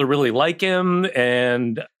girl to really like him,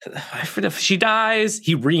 and if she dies,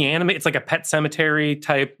 he reanimates. It's like a Pet Cemetery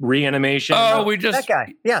type reanimation. Oh, that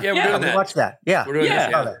guy. Yeah, we're doing that. Watch that. Yeah, we're doing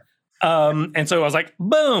that. And so I was like,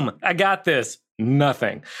 boom, I got this.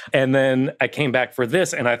 Nothing. And then I came back for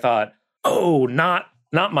this, and I thought, oh, not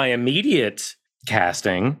my immediate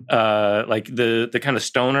casting, like the kind of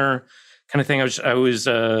stoner kind of thing. I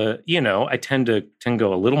tend to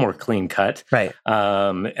go a little more clean cut, right?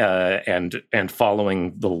 And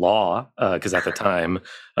following the law, because at the time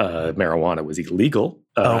marijuana was illegal,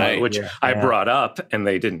 which I brought up, and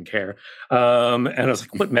they didn't care. And I was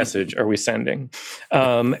like, "What message are we sending?"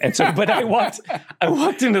 And so, but I walked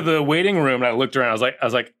into the waiting room and I looked around. I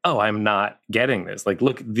was like, "Oh, I'm not getting this. Like,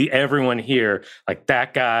 look, everyone here, like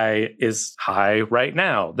that guy is high right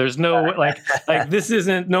now. There's no like this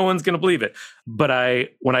isn't. No one's gonna believe it." But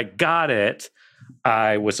when I got it,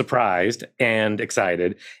 I was surprised and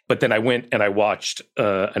excited. But then I went and I watched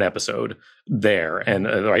an episode there, and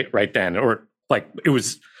right then, or like it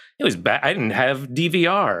was bad. I didn't have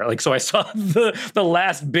DVR, like, so I saw the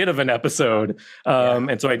last bit of an episode,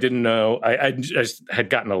 and so I didn't know. I just had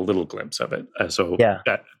gotten a little glimpse of it. That's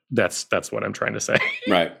what I'm trying to say.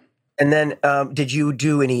 Right. And then, did you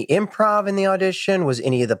do any improv in the audition? Was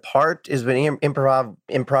any of the part is any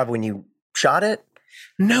improv when you shot it?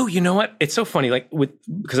 No, you know what? It's so funny. Like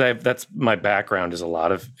because that's my background is a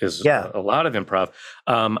lot of improv.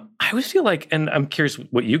 I always feel like, and I'm curious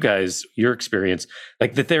what your experience,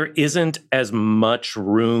 like that there isn't as much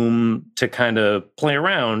room to kind of play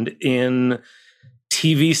around in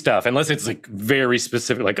TV stuff, unless it's like very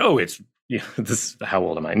specific, like, oh, it's this, how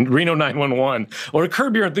old am I? Reno 911 or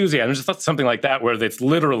Curb Your Enthusiasm. Just thought something like that, where it's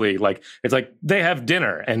literally like, it's like they have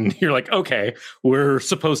dinner and you're like, okay, we're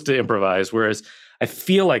supposed to improvise. Whereas I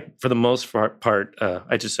feel like for the most part,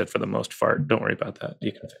 I just said for the most part. Don't worry about that.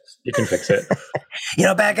 You can fix it.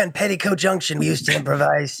 Back on Petticoat Junction, we used to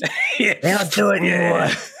improvise. They don't do it anymore.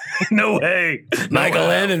 No way. Michael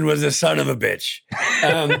Landon was a son of a bitch.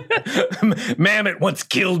 Mamet once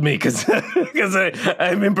killed me because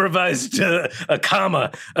I improvised a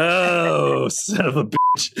comma. Oh, son of a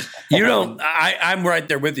bitch. I'm right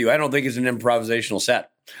there with you. I don't think it's an improvisational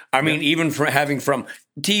set. I mean, even from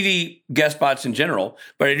TV guest spots in general,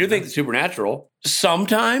 but I do think the Supernatural,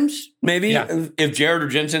 sometimes, maybe, if Jared or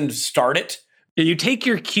Jensen start it. You take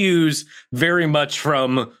your cues very much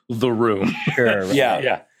from The Room. Sure. Right.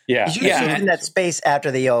 Yeah. You in that space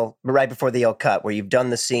after right before the yell cut, where you've done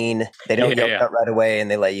the scene, they don't yell cut right away, and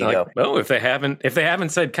they let you go. Well, if they haven't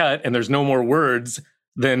said cut and there's no more words,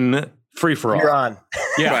 then free for all. You're on.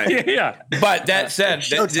 Yeah, right. Yeah. But that said,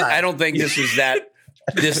 I don't think this is that.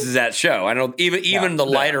 This is that show. I don't even the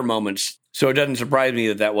lighter moments. So it doesn't surprise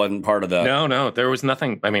me that wasn't part of the. No, there was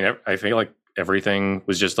nothing. I mean, I feel like everything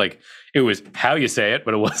was just like, it was how you say it,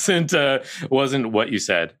 but it wasn't what you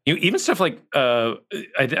said. Even stuff like I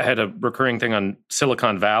had a recurring thing on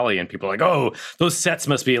Silicon Valley, and people are like, oh, those sets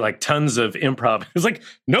must be like tons of improv. It was like,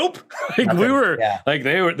 nope. Like we were like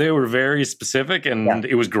they were very specific, and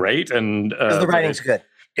it was great. And the writing's good.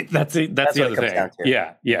 That's the other thing.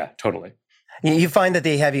 Yeah, totally. You find that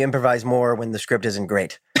they have you improvise more when the script isn't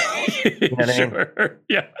great. You know what I mean? Sure.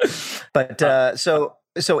 Yeah. But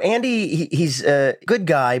so Andy, he's a good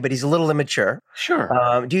guy, but he's a little immature.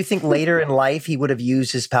 Sure. Do you think later in life he would have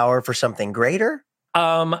used his power for something greater?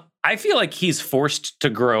 I feel like he's forced to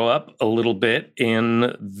grow up a little bit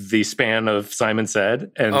in the span of Simon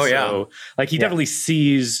Said. And like he definitely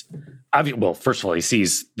sees, well, first of all, he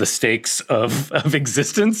sees the stakes of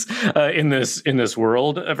existence in this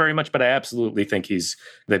world very much. But I absolutely think he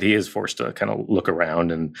is forced to kind of look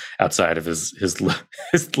around and outside of his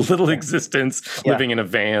little existence, living in a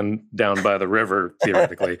van down by the river,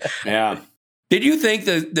 theoretically. Yeah. Did you think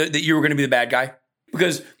that you were going to be the bad guy?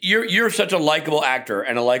 Because you're such a likable actor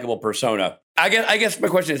and a likable persona. I guess my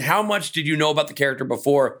question is, how much did you know about the character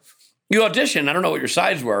before you auditioned? I don't know what your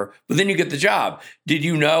sides were, but then you get the job. Did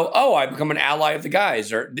you know, I become an ally of the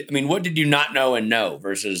guys? Or, I mean, what did you not know and know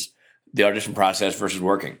versus the audition process versus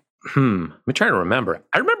working? I'm trying to remember.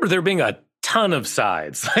 I remember there being a ton of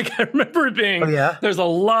sides. Like I remember it being, there's a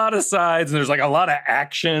lot of sides and there's like a lot of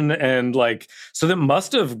action and like, so that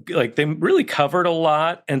must have like, they really covered a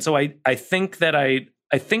lot. And so I think that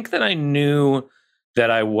I knew that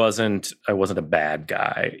I wasn't a bad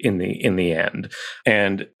guy in the end.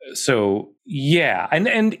 And so, yeah. And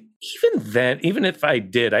even then, even if I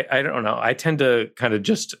did, I don't know, I tend to kind of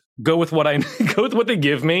just go with what they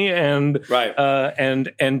give me and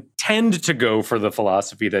tend to go for the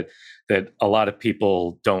philosophy that a lot of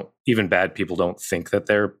people don't, even bad people don't think that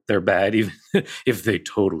they're bad, even if they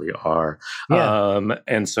totally are. Yeah.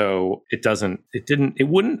 And so it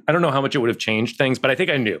wouldn't, I don't know how much it would have changed things, but I think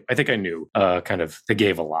I knew, kind of, they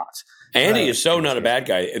gave a lot. Andy is so not a bad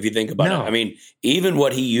guy if you think about it. I mean, even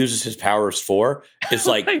what he uses his powers for is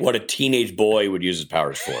like what a teenage boy would use his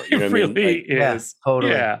powers for. You know what I mean? Really is. Yeah,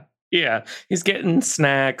 totally. Yeah, he's getting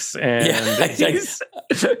snacks and he's,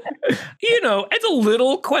 it's a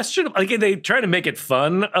little questionable. Like they try to make it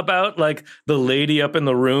fun about like the lady up in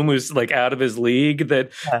the room who's like out of his league.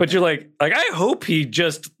 But you're like I hope he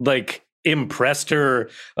just like impressed her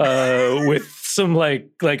with some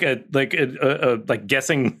like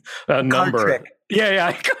guessing a number. Trick.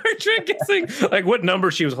 Yeah, card trick guessing like what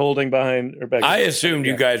number she was holding behind Rebecca. I assumed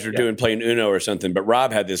you guys were playing Uno or something, but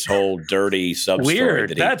Rob had this whole dirty sub story.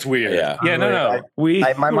 Weird. That's weird. Yeah, no.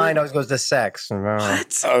 My mind always goes to sex.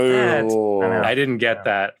 What? Oh, I didn't get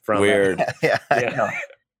that from weird. Yeah. I know.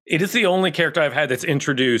 It is the only character I've had that's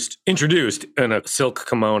introduced in a silk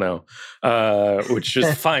kimono, which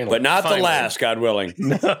is finally. But not the last, God willing.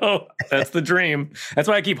 No, that's the dream. That's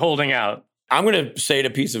why I keep holding out. I'm going to state a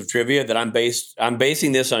piece of trivia that I'm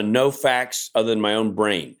basing this on no facts other than my own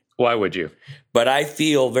brain. Why would you? But I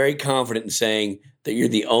feel very confident in saying that you're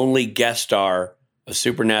the only guest star of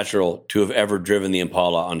Supernatural to have ever driven the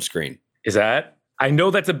Impala on screen. Is that? I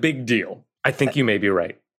know that's a big deal. I think you may be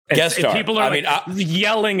right. Guest star. People are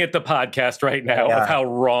yelling at the podcast right now of how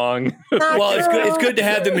wrong. Well, it's good to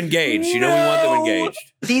have them engaged. We want them engaged.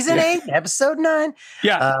 Season 8, episode 9.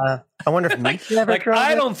 Yeah. I wonder if Meeks ever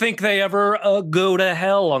I don't think they ever go to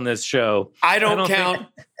hell on this show. I don't count.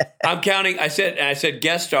 I'm counting. I said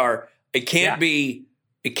guest star. It can't be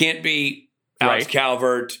Alex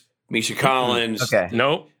Calvert, Misha Collins. Okay.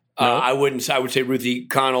 Nope. I wouldn't. I would say Ruthie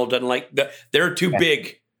Connell doesn't like. They're too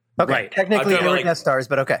big. Okay. Right. Technically, they were guest stars,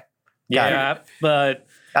 but okay. But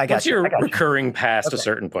I got once you. you're recurring past a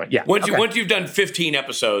certain point, Once you've done 15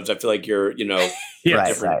 episodes, I feel like you're in a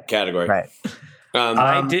different category. Right.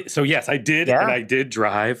 I did. So yes, I did, and I did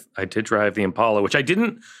drive. I did drive the Impala, which I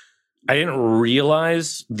didn't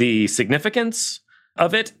realize the significance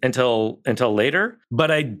of it until later.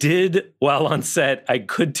 But I did, while on set, I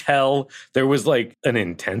could tell there was like an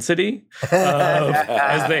intensity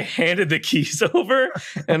as they handed the keys over,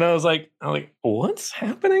 and I'm like, what's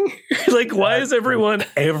happening? Like, why is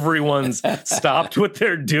everyone's stopped what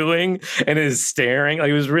they're doing and is staring? Like,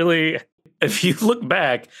 it was really. If you look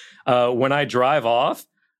back, when I drive off,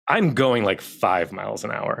 I'm going like 5 miles an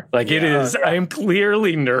hour. Like it is, I am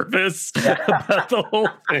clearly nervous about the whole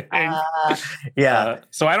thing.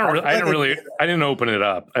 So I didn't open it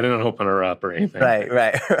up. I didn't open her up or anything.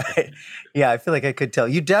 Right. Yeah, I feel like I could tell.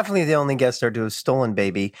 You definitely the only guest star to have stolen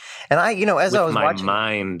Baby. And I was watching.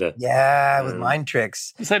 Mind. Yeah, with mind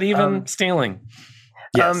tricks. Is that even stealing?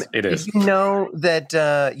 Yes, it is. Did you know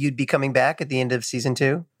that you'd be coming back at the end of season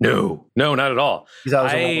 2? No, not at all.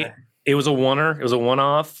 It was a oneer. It was a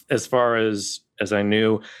one-off as far as I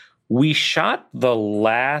knew. We shot the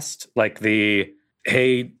last, like the,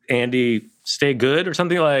 hey, Andy, stay good or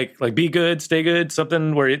something like be good, stay good,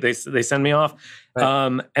 something where they send me off.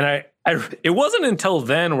 Right. And it wasn't until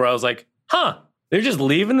then where I was like, they're just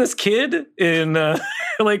leaving this kid in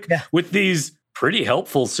with these pretty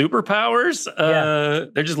helpful superpowers.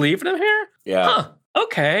 They're just leaving him here? Yeah.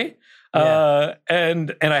 Okay.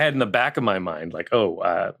 And I had in the back of my mind, like,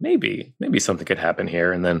 maybe something could happen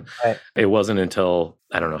here. And then it wasn't until,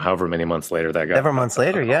 I don't know, however many months later that I got. Several months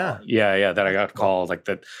later, yeah. Yeah, that I got called, like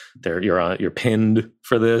that you're pinned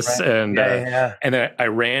for this. Right. And then I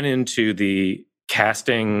ran into the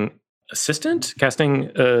casting assistant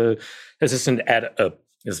at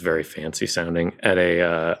it's very fancy sounding, at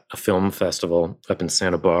a film festival up in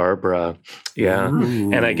Santa Barbara. Yeah.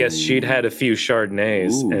 Ooh. And I guess she'd had a few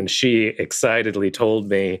Chardonnays and she excitedly told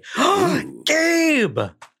me, Gabe,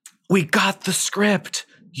 we got the script.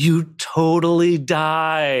 You totally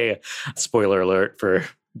die. Spoiler alert for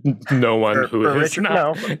no one who is Richard,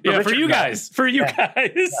 not. No, for you guys. For you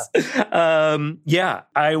guys.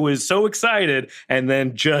 I was so excited and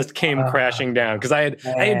then just came crashing down because I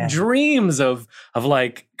had dreams of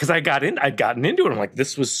like, because I'd gotten into it. I'm like,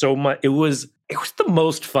 this was so much. It was the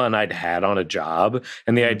most fun I'd had on a job,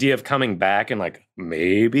 and the idea of coming back and like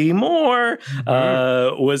maybe more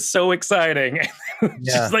was so exciting.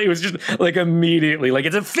 It was just like immediately like,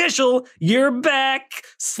 it's official, you're back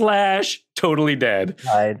 / totally dead.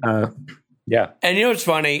 Yeah. And you know what's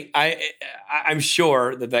funny? I'm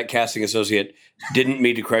sure that casting associate didn't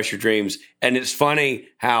mean to crush your dreams. And it's funny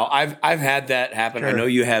how I've had that happen. Sure. I know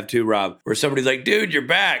you have too, Rob, where somebody's like, dude, you're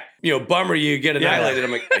back. Bummer you get annihilated.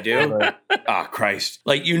 I'm like, I do? Christ.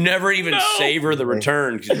 Like, you never even savor the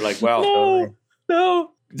return because you're like, well,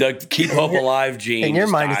 no. The keep hope alive gene. In your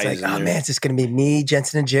mind, it's like, man, it's just going to be me,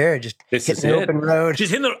 Jensen, and Jared just hitting the open road.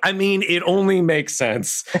 Just hitting it only makes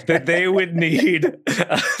sense that they would need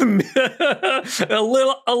a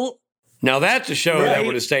little. Now that's a show that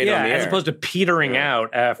would have stayed on the air. As opposed to petering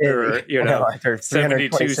out after, after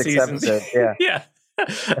 72 seasons. Yeah.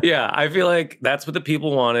 Yeah, I feel like that's what the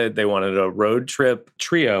people wanted. They wanted a road trip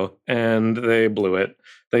trio, and they blew it.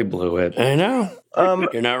 I know.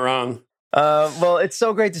 You're not wrong. Well, it's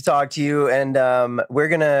so great to talk to you, and we're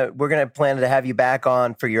gonna plan to have you back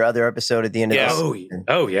on for your other episode at the end of this season.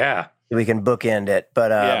 Oh yeah, we can bookend it.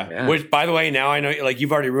 But which, by the way, now I know, like,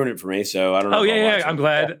 you've already ruined it for me, so I don't know. Oh yeah. I'm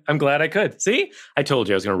glad I could. See, I told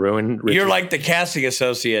you I was going to ruin Richard. You're like the casting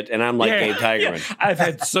associate, and I'm like Gabe Tigerman. Yeah. I've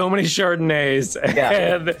had so many Chardonnays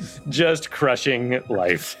and just crushing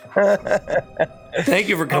life. Thank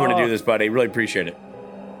you for coming to do this, buddy. Really appreciate it.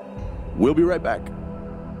 We'll be right back.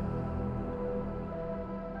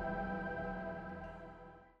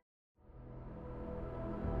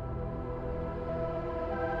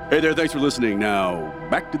 Hey there, thanks for listening. Now,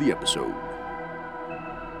 back to the episode.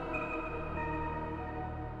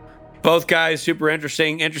 Both guys, super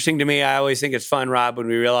interesting. Interesting to me. I always think it's fun, Rob, when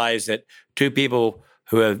we realize that two people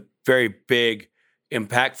who have very big,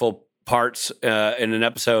 impactful parts in an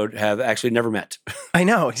episode have actually never met. I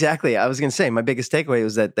know, exactly. I was going to say, my biggest takeaway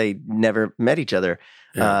was that they never met each other.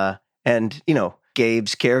 Yeah. And,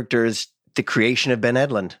 Gabe's character is the creation of Ben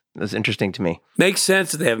Edlund. It was interesting to me. Makes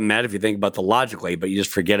sense that they haven't met if you think about the logic way, but you just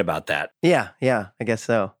forget about that. Yeah, I guess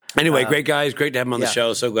so. Anyway, great guys. Great to have them on the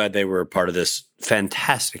show. So glad they were a part of this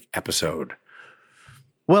fantastic episode.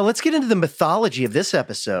 Well, let's get into the mythology of this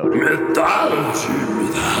episode. Mythology.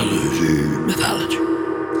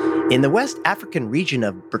 In the West African region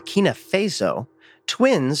of Burkina Faso,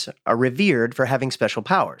 twins are revered for having special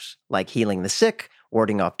powers, like healing the sick,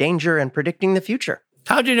 warding off danger, and predicting the future.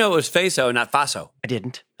 How'd you know it was Faso, not Faso? I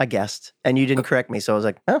didn't. I guessed. And you didn't correct me, so I was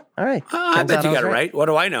like, oh, all right. I bet you got it right. What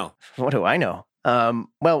do I know? What do I know? Well,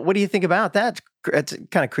 what do you think about that? It's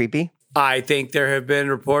kind of creepy. I think there have been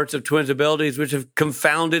reports of twins' abilities which have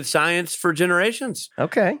confounded science for generations.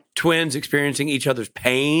 Okay. Twins experiencing each other's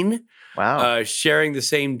pain. Wow. Sharing the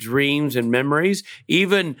same dreams and memories,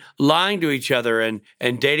 even lying to each other and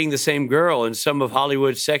dating the same girl in some of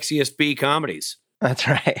Hollywood's sexiest B comedies. That's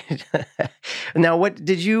right. Now, what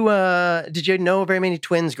did you know very many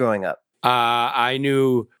twins growing up? I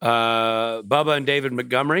knew Bubba and David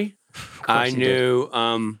Montgomery. I knew,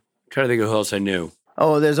 trying to think of who else I knew.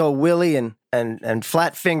 Oh, there's old Willie and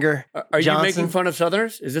Flatfinger. Are Johnson. you making fun of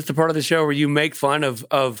Southerners? Is this the part of the show where you make fun of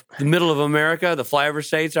the middle of America, the flyover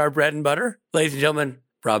states, our bread and butter? Ladies and gentlemen,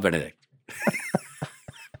 Rob Benedict.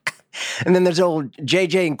 And then there's old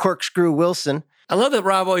JJ and Corkscrew Wilson. I love that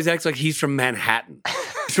Rob always acts like he's from Manhattan.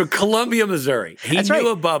 He's from Columbia, Missouri. He That's knew right.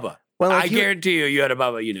 a Bubba. Well, I guarantee you had a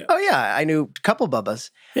Bubba you knew. Oh, yeah. I knew a couple Bubbas.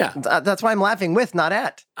 Yeah. That's why I'm laughing with, not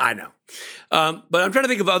at. I know. But I'm trying to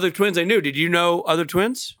think of other twins I knew. Did you know other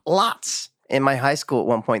twins? Lots. In my high school at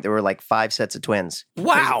one point, there were like 5 sets of twins.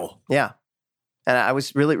 Wow. Yeah. And I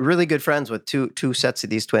was really, really good friends with two sets of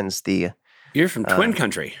these twins. You're from twin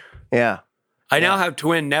country. Yeah. I now have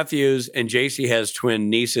twin nephews, and JC has twin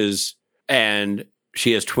nieces, and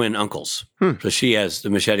she has twin uncles. So she has a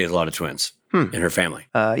lot of twins in her family.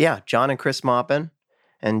 Yeah. John and Chris Maupin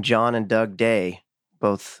and John and Doug Day,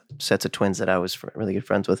 both sets of twins that I was really good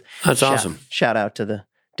friends with. That's awesome. Shout out to the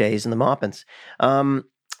Days and the Maupins.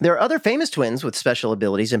 There are other famous twins with special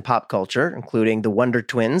abilities in pop culture, including the Wonder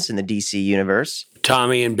Twins in the DC universe,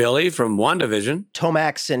 Tommy and Billy from WandaVision,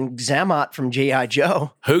 Tomax and Xamot from G.I.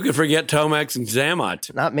 Joe. Who could forget Tomax and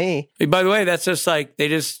Xamot? Not me. Hey, by the way, that's just like they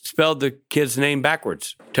just spelled the kid's name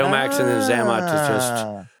backwards. Tomax and then Xamot is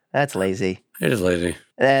just... That's lazy. It is lazy.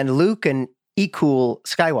 And Luke and Cool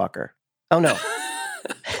Skywalker. Oh, no.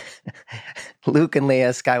 Luke and Leia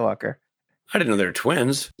Skywalker. I didn't know they were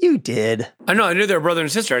twins. You did. I know. I knew they were brother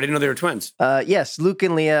and sister. I didn't know they were twins. Yes, Luke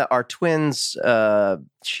and Leia are twins.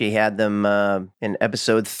 She had them in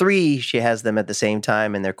episode 3. She has them at the same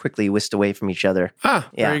time, and they're quickly whisked away from each other. Ah,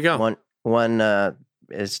 there you go. One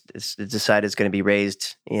is decided is going to be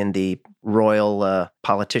raised in the royal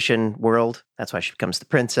politician world. That's why she becomes the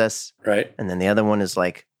princess. Right. And then the other one is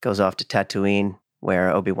goes off to Tatooine,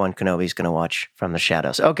 where Obi-Wan Kenobi's going to watch from the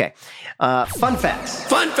shadows. Okay. Fun facts.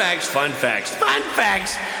 Fun facts.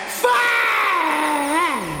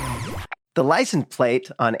 The license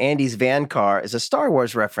plate on Andy's van car is a Star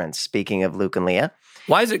Wars reference, speaking of Luke and Leia.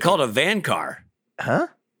 Why is it called a van car? Huh?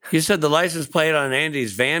 You said the license plate on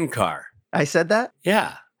Andy's van car. I said that?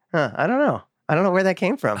 Yeah. Huh, I don't know. I don't know where that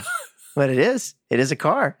came from. But it is. It is a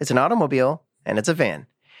car. It's an automobile, and it's a van.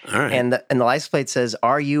 All right. And the license plate says,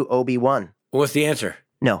 "Are you Obi-Wan?" What's the answer?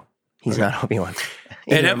 No, he's not Obi-Wan.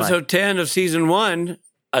 In episode 10 of season 1,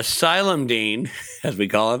 Asylum Dean, as we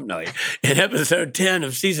call him. No, in episode 10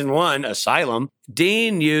 of season 1, Asylum,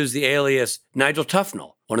 Dean used the alias Nigel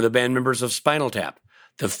Tufnell, one of the band members of Spinal Tap,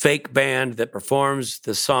 the fake band that performs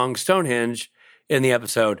the song Stonehenge in the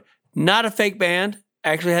episode. Not a fake band,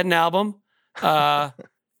 actually had an album. I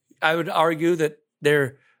would argue that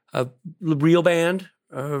they're a real band.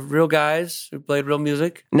 Real guys who played real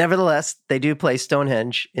music. Nevertheless, they do play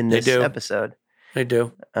Stonehenge in this episode. They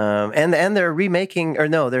do. And they're remaking, or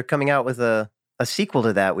no, they're coming out with a sequel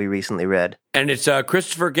to that we recently read. And it's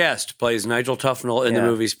Christopher Guest plays Nigel Tufnell in the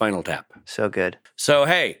movie Spinal Tap. So good. So,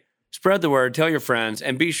 hey, spread the word, tell your friends,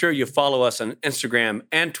 and be sure you follow us on Instagram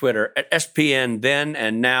and Twitter at SPN Then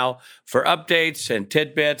and Now for updates and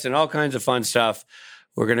tidbits and all kinds of fun stuff.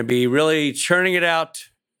 We're going to be really churning it out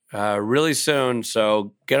really soon.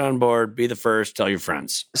 So get on board, be the first, tell your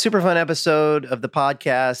friends. Super fun episode of the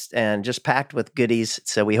podcast and just packed with goodies.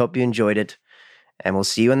 So we hope you enjoyed it. And we'll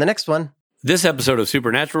see you in the next one. This episode of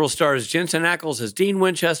Supernatural stars Jensen Ackles as Dean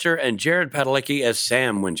Winchester and Jared Padalecki as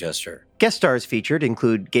Sam Winchester. Guest stars featured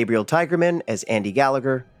include Gabriel Tigerman as Andy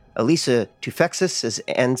Gallagher, Elisa Tufexis as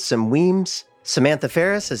Ansem Weems, Samantha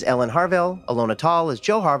Ferris as Ellen Harvell, Alona Tall as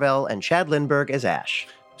Joe Harvell, and Chad Lindbergh as Ash.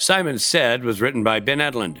 Simon Said was written by Ben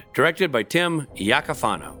Edlund, directed by Tim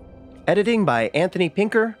Iacofano. Editing by Anthony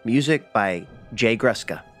Pinker, music by Jay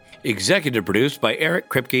Gruska. Executive produced by Eric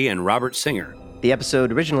Kripke and Robert Singer. The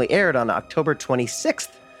episode originally aired on October 26th,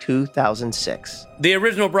 2006. The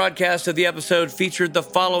original broadcast of the episode featured the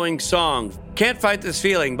following songs: Can't Fight This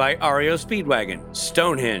Feeling by REO Speedwagon,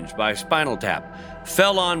 Stonehenge by Spinal Tap,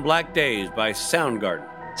 Fell on Black Days by Soundgarden,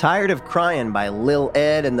 Tired of Crying by Lil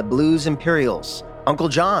Ed and the Blues Imperials, Uncle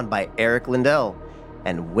John by Eric Lindell,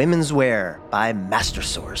 and Women's Wear by Master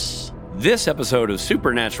Source. This episode of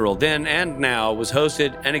Supernatural Then and Now was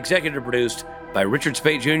hosted and executive produced by Richard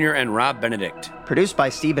Spate Jr. and Rob Benedict. Produced by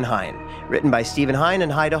Stephen Hine. Written by Stephen Hine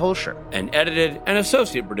and Haida Holscher. And edited and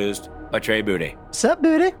associate produced by Trey Booty. Sup,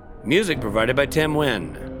 Booty? Music provided by Tim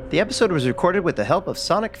Wynn. The episode was recorded with the help of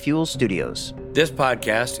Sonic Fuel Studios. This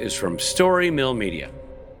podcast is from Story Mill Media.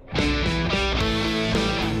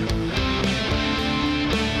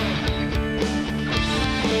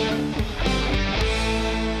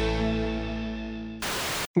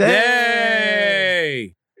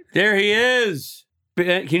 Hey! There he is.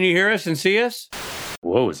 Can you hear us and see us?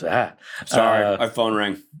 What was that? Sorry, our phone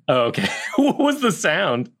rang. Oh, okay. What was the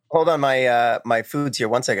sound? Hold on, my food's here.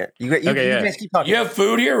 1 second. You guys keep talking. You have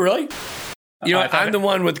food here, really? You know, I'm the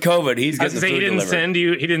one with COVID. He's getting the food delivered.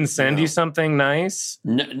 He didn't send you something nice?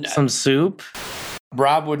 No. Some soup?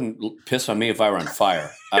 Rob wouldn't piss on me if I were on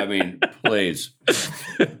fire. I mean, please.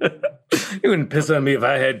 He wouldn't piss on me if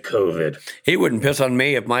I had COVID. He wouldn't piss on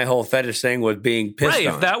me if my whole fetish thing was being pissed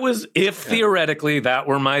on. Theoretically that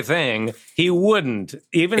were my thing, he wouldn't.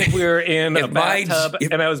 Even if we were in a bathtub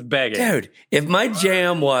and I was begging. Dude, if my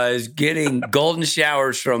jam was getting golden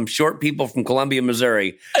showers from short people from Columbia,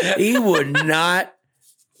 Missouri, he would not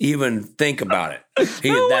even think about it. He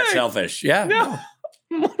is that selfish. Yeah. No.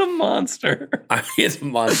 What a monster. He's a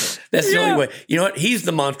monster. That's the only way. You know what? He's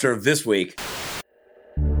the monster of this week.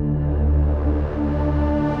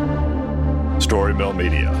 Story Mill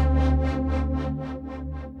Media.